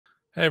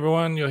Hey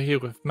everyone, you're here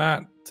with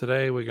Matt.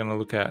 Today we're going to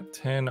look at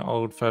 10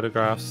 old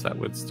photographs that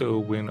would still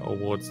win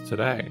awards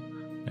today.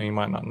 Now you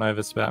might not know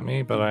this about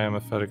me, but I am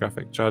a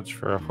photographic judge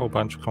for a whole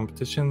bunch of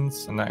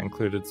competitions, and that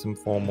included some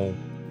formal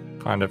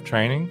kind of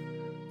training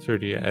through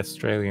the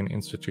Australian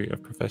Institute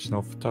of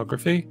Professional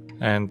Photography,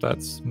 and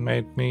that's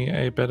made me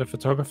a better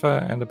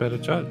photographer and a better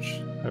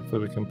judge.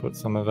 Hopefully we can put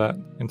some of that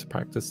into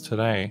practice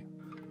today.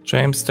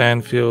 James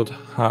Stanfield,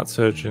 heart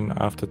surgeon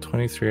after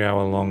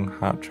 23-hour-long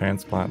heart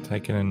transplant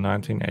taken in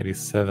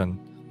 1987.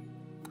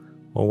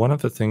 Well, one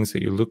of the things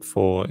that you look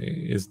for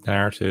is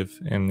narrative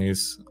in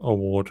these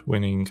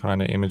award-winning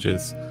kind of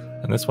images,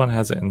 and this one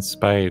has it in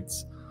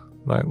spades.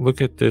 Like, look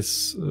at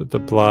this, the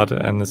blood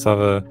and this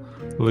other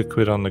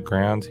liquid on the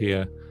ground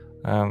here.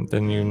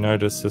 Then you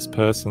notice this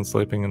person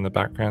sleeping in the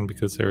background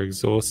because they're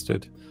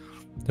exhausted.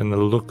 Then the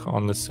look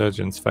on the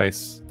surgeon's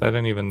face, they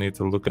don't even need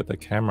to look at the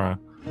camera.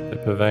 They're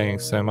purveying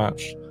so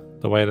much.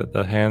 The way that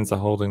the hands are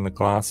holding the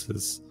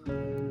glasses.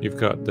 You've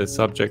got the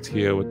subject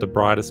here with the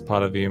brightest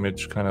part of the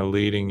image kind of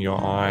leading your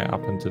eye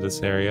up into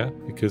this area,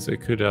 because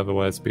it could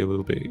otherwise be a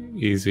little bit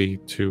easy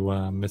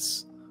to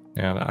miss.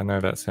 Now, I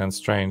know that sounds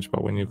strange,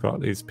 but when you've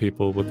got these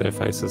people with their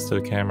faces to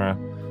the camera,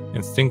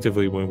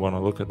 instinctively we want to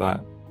look at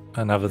that.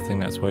 Another thing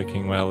that's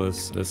working well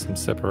is there's some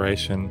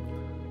separation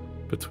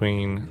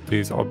between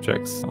these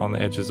objects on the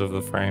edges of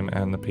the frame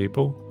and the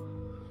people.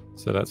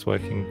 So that's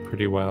working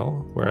pretty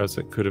well, whereas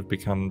it could have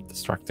become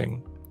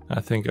distracting. I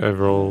think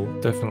overall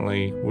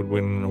definitely would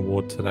win an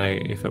award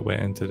today if it were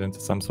entered into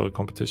some sort of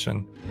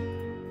competition.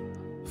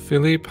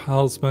 Phillipe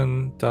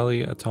Halsman,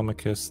 Dali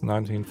Atomicus,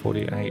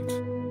 1948.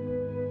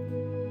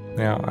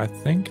 Now I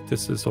think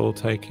this is all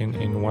taken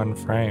in one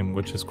frame,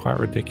 which is quite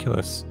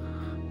ridiculous.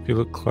 If you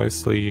look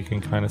closely, you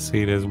can kind of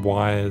see there's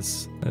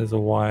wires. There's a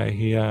wire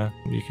here.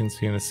 You can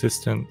see an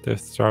assistant. They're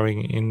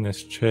throwing in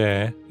this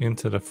chair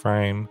into the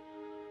frame.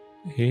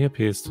 He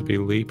appears to be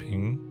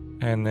leaping,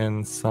 and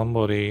then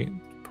somebody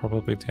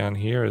probably down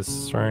here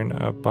has thrown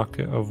a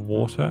bucket of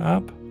water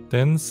up.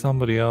 Then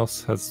somebody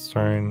else has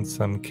thrown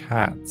some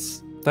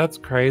cats. That's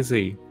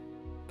crazy.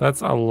 That's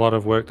a lot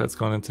of work that's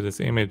gone into this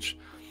image.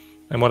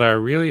 And what I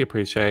really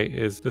appreciate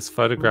is this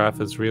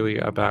photograph is really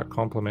about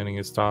complementing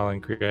his style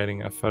and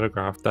creating a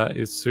photograph that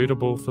is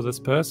suitable for this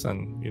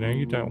person. You know,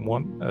 you don't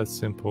want a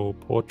simple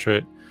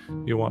portrait.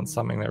 You want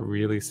something that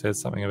really says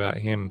something about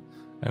him.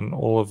 And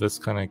all of this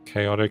kind of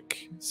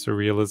chaotic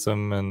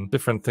surrealism and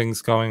different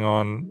things going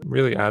on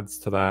really adds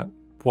to that.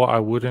 What I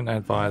wouldn't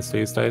advise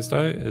these days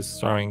though is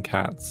throwing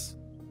cats.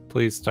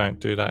 Please don't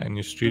do that in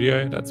your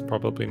studio. That's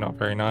probably not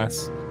very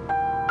nice.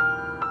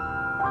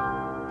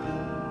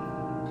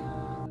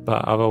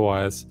 But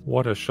otherwise,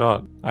 what a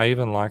shot. I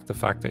even like the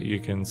fact that you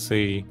can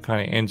see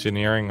kind of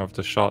engineering of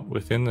the shot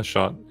within the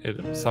shot.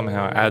 It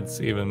somehow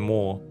adds even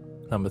more.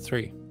 Number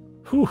 3.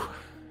 Whew.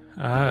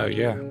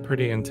 Yeah,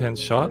 pretty intense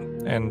shot,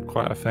 and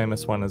quite a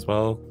famous one as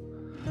well.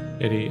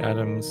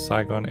 Adams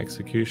Saigon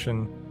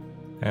execution,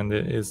 and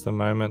it is the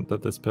moment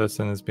that this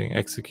person is being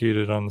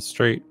executed on the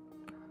street.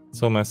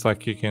 It's almost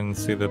like you can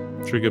see the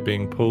trigger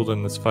being pulled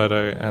in this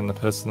photo, and the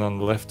person on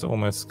the left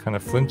almost kind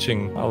of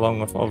flinching, along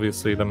with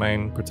obviously the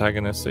main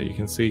protagonist that you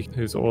can see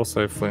who's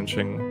also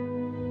flinching.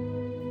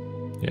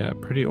 Yeah,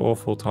 pretty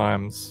awful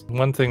times.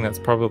 One thing that's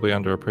probably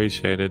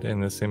underappreciated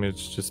in this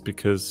image, just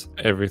because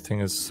everything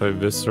is so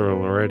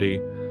visceral already,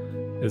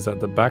 is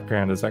that the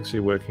background is actually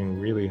working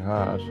really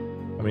hard.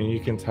 I mean, you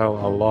can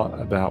tell a lot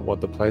about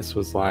what the place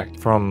was like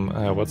from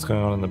what's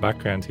going on in the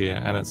background here,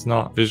 and it's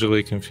not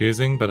visually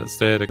confusing, but it's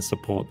there to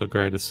support the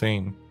greater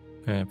scene.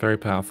 Yeah, very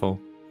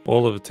powerful.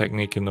 All of the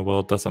technique in the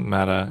world doesn't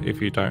matter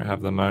if you don't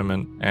have the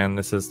moment, and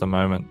this is the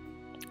moment.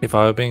 If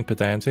I were being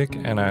pedantic,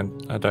 and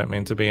I don't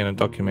mean to be in a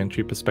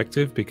documentary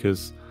perspective,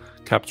 because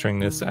capturing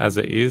this as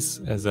it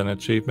is as an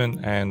achievement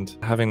and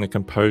having the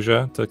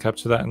composure to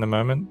capture that in the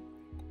moment,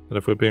 but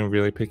if we're being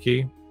really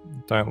picky,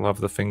 don't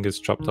love the fingers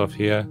chopped off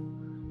here,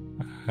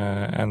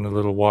 and the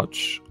little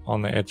watch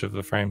on the edge of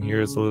the frame here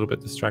is a little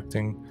bit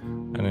distracting,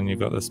 and then you've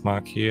got this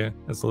mark here,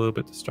 it's a little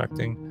bit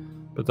distracting.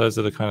 But those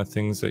are the kind of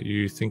things that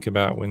you think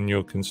about when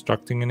you're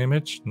constructing an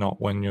image, not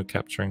when you're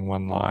capturing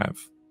one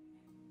live.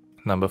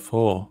 Number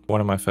 4, one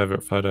of my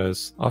favorite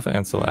photos of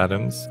Ansel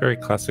Adams. Very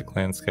classic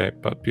landscape,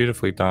 but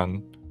beautifully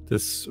done.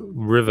 This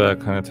river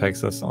kind of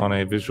takes us on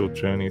a visual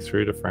journey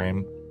through the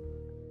frame.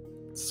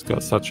 It's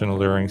got such an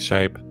alluring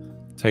shape.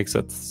 Takes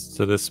us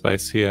to this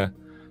space here.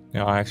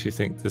 Now I actually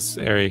think this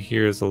area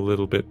here is a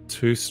little bit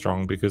too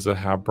strong because of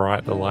how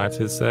bright the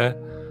light is there.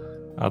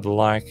 I'd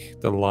like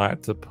the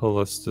light to pull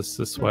us just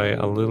this way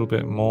a little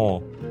bit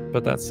more.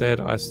 But that said,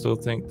 I still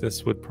think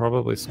this would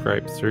probably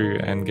scrape through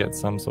and get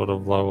some sort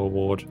of low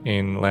award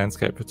in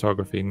landscape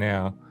photography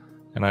now.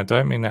 And I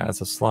don't mean that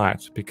as a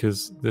slight,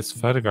 because this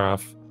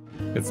photograph,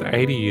 it's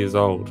 80 years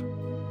old.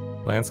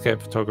 Landscape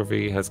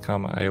photography has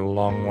come a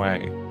long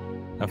way.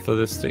 And for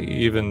this to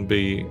even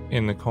be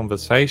in the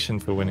conversation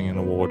for winning an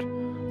award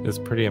is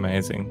pretty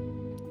amazing.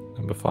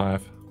 Number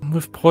 5.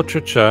 With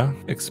portraiture,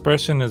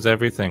 expression is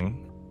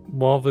everything.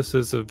 While this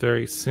is a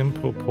very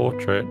simple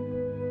portrait,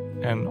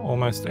 and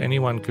almost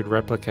anyone could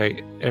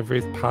replicate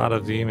every part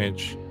of the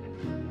image,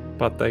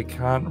 but they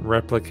can't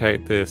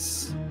replicate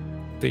this.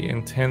 The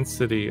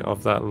intensity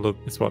of that look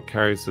is what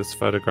carries this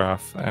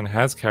photograph and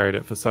has carried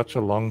it for such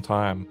a long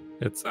time.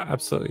 It's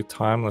absolutely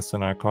timeless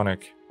and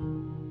iconic,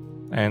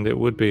 and it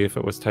would be if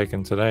it was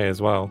taken today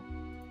as well.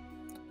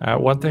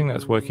 One thing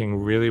that's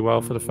working really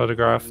well for the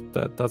photograph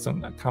that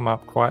doesn't come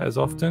up quite as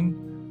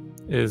often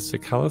is the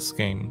color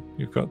scheme.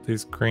 You've got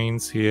these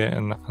greens here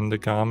in the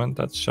undergarment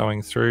that's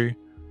showing through.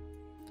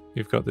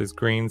 You've got these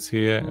greens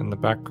here in the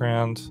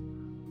background,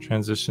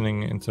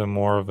 transitioning into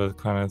more of a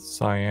kind of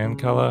cyan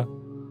color.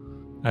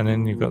 And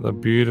then you've got the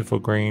beautiful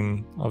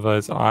green of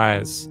those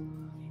eyes.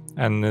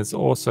 And there's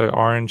also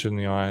orange in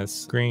the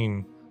eyes,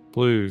 green,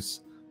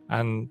 blues,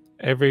 and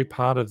every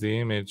part of the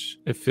image,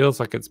 it feels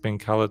like it's been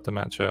colored to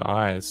match her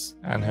eyes.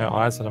 And her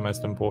eyes are the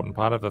most important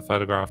part of the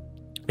photograph.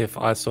 If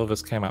I saw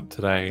this came up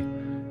today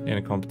in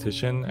a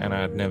competition and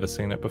I had never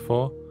seen it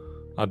before,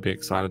 I'd be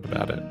excited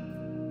about it.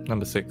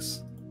 Number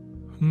 6.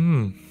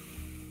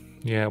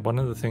 Yeah, one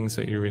of the things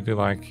that you really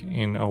like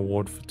in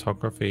award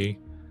photography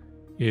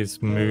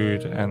is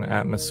mood and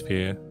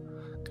atmosphere.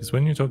 Because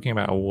when you're talking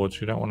about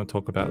awards, you don't want to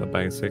talk about the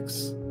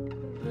basics.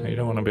 You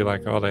don't want to be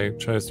like, oh, they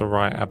chose the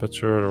right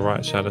aperture or the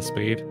right shutter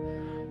speed.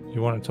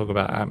 You want to talk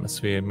about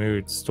atmosphere,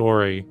 mood,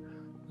 story.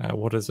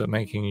 What is it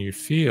making you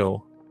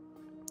feel?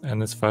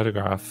 And this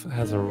photograph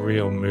has a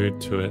real mood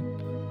to it.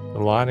 The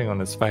lighting on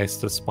his face,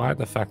 despite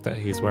the fact that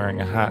he's wearing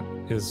a hat,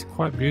 is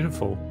quite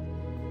beautiful.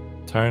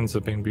 Tones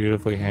have been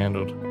beautifully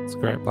handled. It's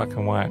great black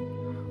and white.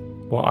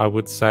 What I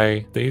would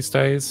say these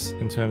days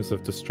in terms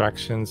of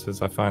distractions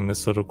is I find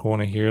this little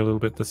corner here a little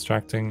bit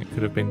distracting. It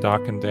could have been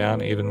darkened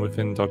down even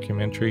within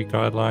documentary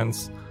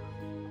guidelines.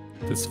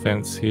 This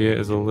fence here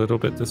is a little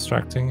bit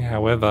distracting.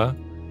 However,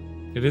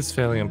 it is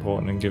fairly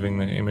important in giving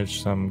the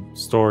image some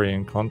story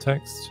and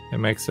context. It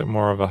makes it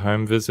more of a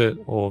home visit,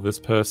 or this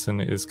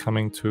person is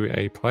coming to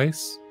a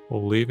place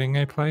or leaving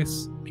a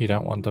place. You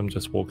don't want them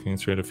just walking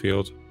through the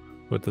field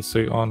with the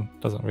suit on.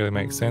 Doesn't really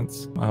make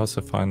sense. I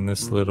also find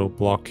this little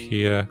block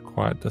here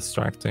quite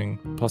distracting.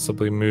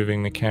 Possibly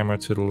moving the camera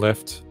to the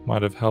left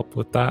might have helped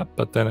with that,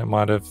 but then it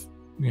might have,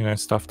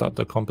 stuffed up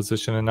the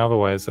composition in other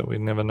ways that we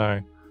never know.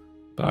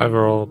 But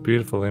overall,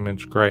 beautiful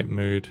image, great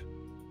mood.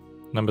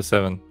 Number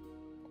 7.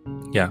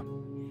 Yeah.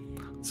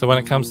 So when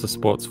it comes to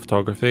sports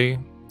photography,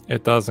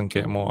 it doesn't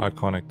get more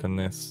iconic than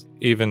this.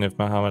 Even if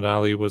Muhammad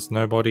Ali was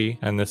nobody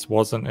and this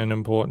wasn't an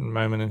important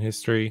moment in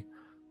history,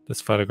 this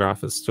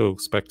photograph is still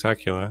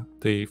spectacular.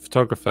 The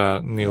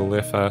photographer, Neil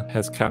Leifer,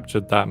 has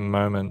captured that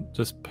moment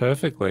just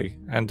perfectly.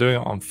 And doing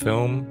it on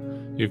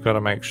film, you've got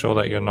to make sure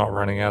that you're not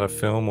running out of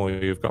film, or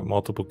you've got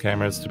multiple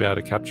cameras to be able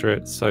to capture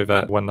it, so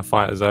that when the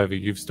fight is over,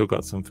 you've still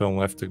got some film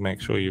left to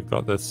make sure you've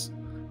got this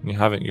and you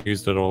haven't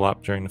used it all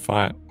up during the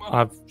fight.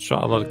 I've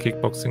shot a lot of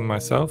kickboxing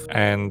myself,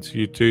 and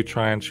you do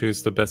try and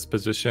choose the best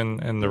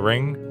position in the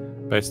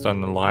ring based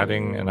on the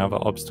lighting and other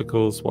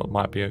obstacles, what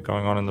might be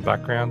going on in the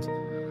background.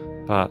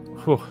 But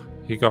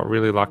he got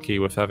really lucky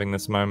with having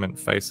this moment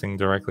facing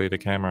directly to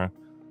camera.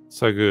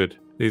 So good.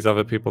 These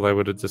other people, they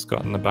would have just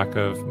gotten the back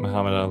of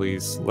Muhammad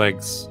Ali's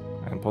legs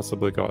and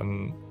possibly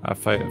gotten a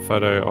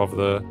photo of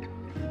the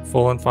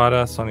fallen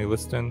fighter, Sonny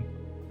Liston,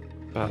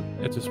 but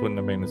it just wouldn't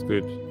have been as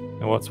good.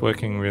 And what's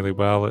working really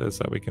well is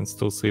that we can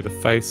still see the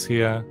face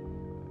here.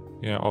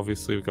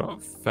 Obviously we've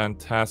got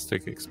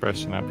fantastic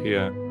expression up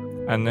here.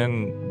 And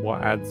then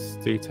what adds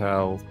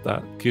detail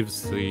that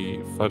gives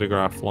the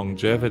photograph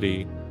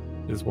longevity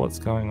is what's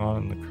going on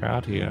in the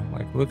crowd here.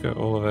 Like, look at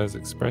all of those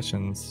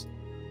expressions.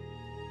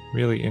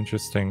 Really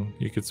interesting.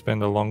 You could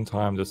spend a long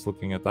time just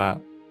looking at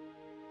that.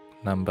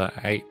 Number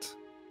 8.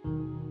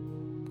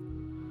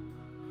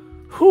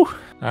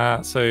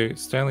 So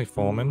Stanley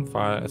Forman,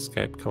 fire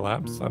escape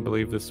collapse. I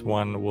believe this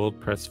won World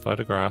Press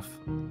photograph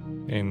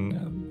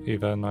in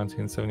either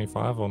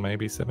 1975 or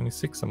maybe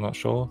 76, I'm not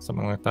sure,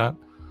 something like that.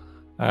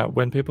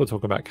 When people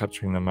talk about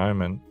capturing the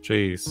moment,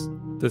 geez,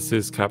 this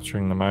is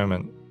capturing the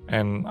moment.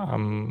 And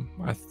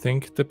I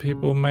think the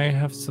people may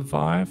have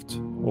survived,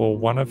 or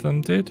one of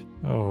them did.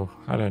 Oh,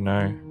 I don't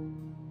know.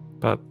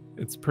 But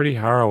it's pretty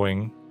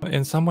harrowing.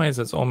 In some ways,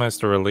 it's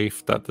almost a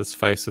relief that this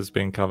face has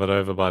been covered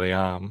over by the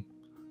arm,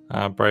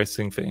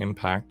 bracing for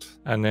impact.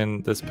 And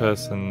then this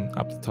person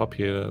up the top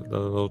here, the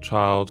little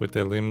child with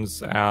their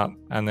limbs out,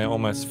 and they're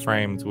almost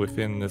framed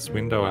within this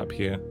window up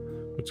here,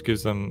 which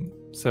gives them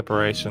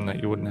separation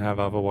that you wouldn't have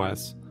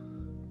otherwise.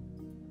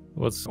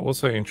 What's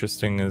also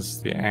interesting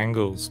is the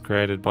angles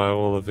created by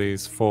all of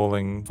these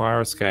falling fire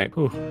escape.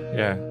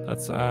 Yeah,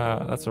 that's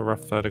a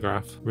rough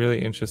photograph.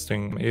 Really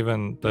interesting.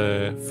 Even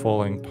the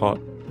falling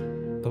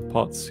the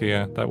pots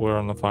here that were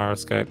on the fire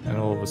escape, and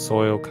all of the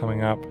soil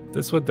coming up.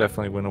 This would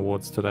definitely win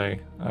awards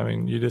today. I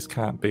mean, you just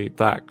can't beat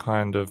that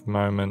kind of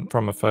moment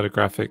from a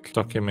photographic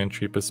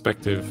documentary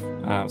perspective.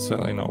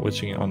 Certainly not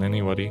wishing it on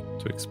anybody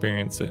to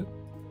experience it.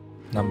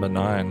 Number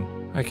 9.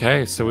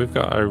 Okay, so we've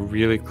got a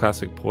really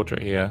classic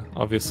portrait here,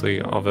 obviously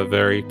of a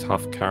very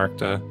tough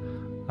character.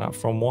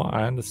 From what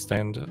I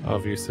understand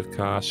of Yousuf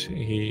Karsh,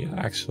 he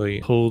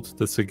actually pulled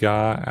the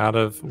cigar out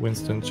of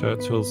Winston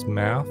Churchill's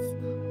mouth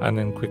and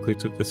then quickly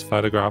took this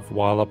photograph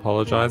while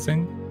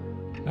apologizing.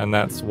 And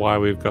that's why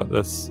we've got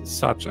this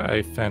such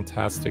a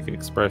fantastic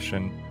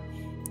expression.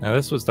 Now,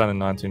 this was done in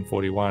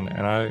 1941,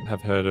 and I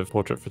have heard of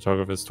portrait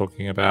photographers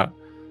talking about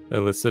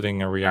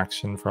eliciting a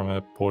reaction from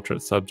a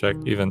portrait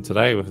subject even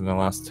today within the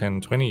last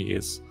 10-20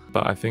 years.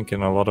 But I think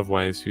in a lot of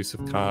ways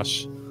Yousuf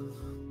Karsh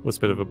was a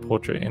bit of a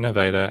portrait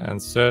innovator,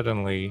 and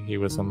certainly he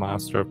was a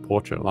master of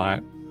portrait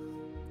light.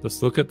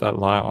 Just look at that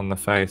light on the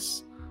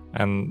face,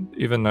 and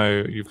even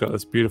though you've got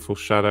this beautiful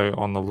shadow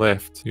on the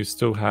left, you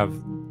still have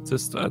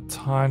just a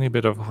tiny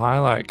bit of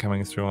highlight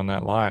coming through on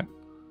that light.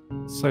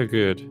 So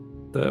good.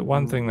 The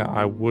one thing that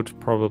I would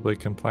probably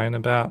complain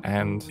about,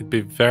 and it'd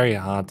be very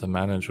hard to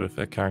manage with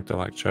a character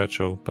like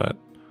Churchill, but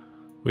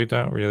we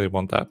don't really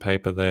want that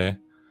paper there.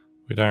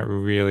 We don't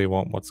really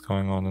want what's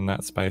going on in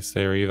that space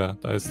there either.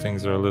 Those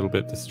things are a little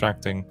bit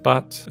distracting,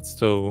 but it's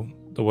still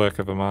the work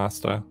of a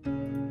master.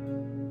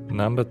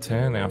 Number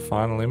 10, our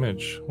final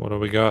image. What do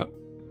we got?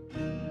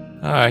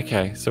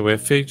 Okay, so we're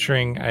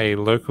featuring a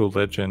local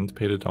legend,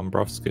 Peter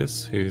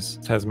Dombrovskis, who's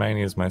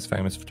Tasmania's most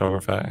famous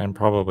photographer and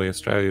probably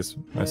Australia's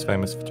most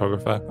famous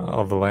photographer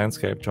of the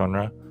landscape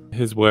genre.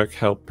 His work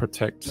helped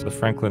protect the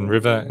Franklin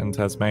River in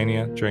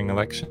Tasmania during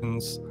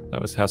elections.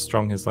 That was how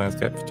strong his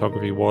landscape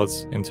photography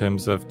was in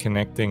terms of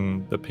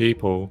connecting the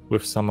people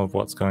with some of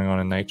what's going on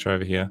in nature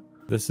over here.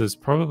 This is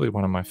probably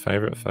one of my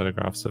favorite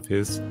photographs of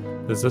his.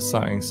 There's just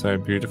something so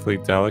beautifully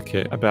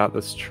delicate about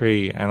this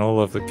tree and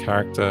all of the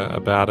character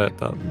about it.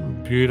 The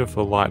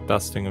beautiful light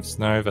dusting of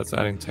snow that's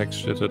adding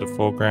texture to the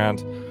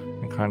foreground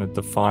and kind of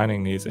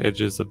defining these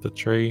edges of the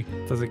tree.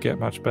 Does it get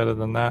much better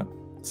than that?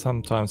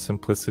 Sometimes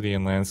simplicity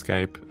in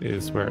landscape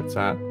is where it's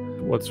at.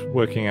 What's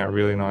working out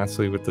really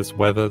nicely with this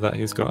weather that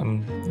he's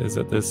gotten is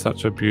that there's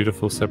such a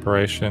beautiful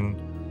separation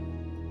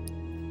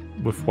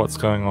with what's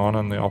going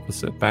on the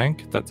opposite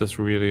bank that just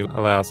really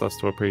allows us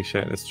to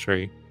appreciate this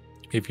tree.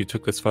 If you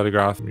took this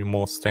photograph in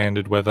more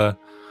standard weather,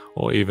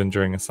 or even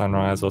during a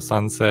sunrise or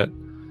sunset,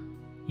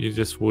 you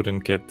just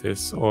wouldn't get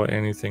this or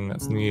anything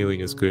that's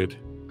nearly as good.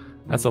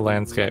 As a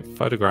landscape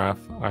photograph,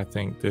 I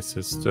think this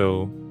is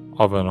still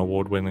of an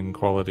award-winning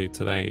quality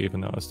today,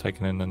 even though it was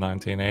taken in the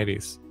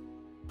 1980s.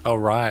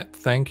 Alright,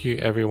 thank you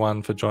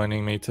everyone for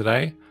joining me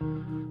today.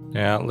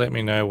 Now let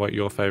me know what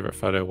your favourite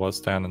photo was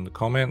down in the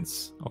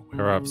comments, or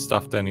where I've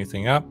stuffed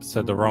anything up,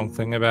 said the wrong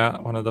thing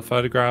about one of the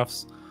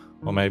photographs,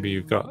 or maybe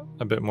you've got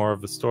a bit more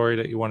of a story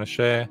that you want to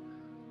share.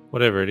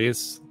 Whatever it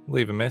is,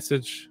 leave a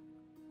message.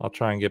 I'll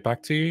try and get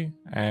back to you,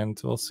 and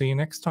we'll see you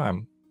next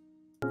time.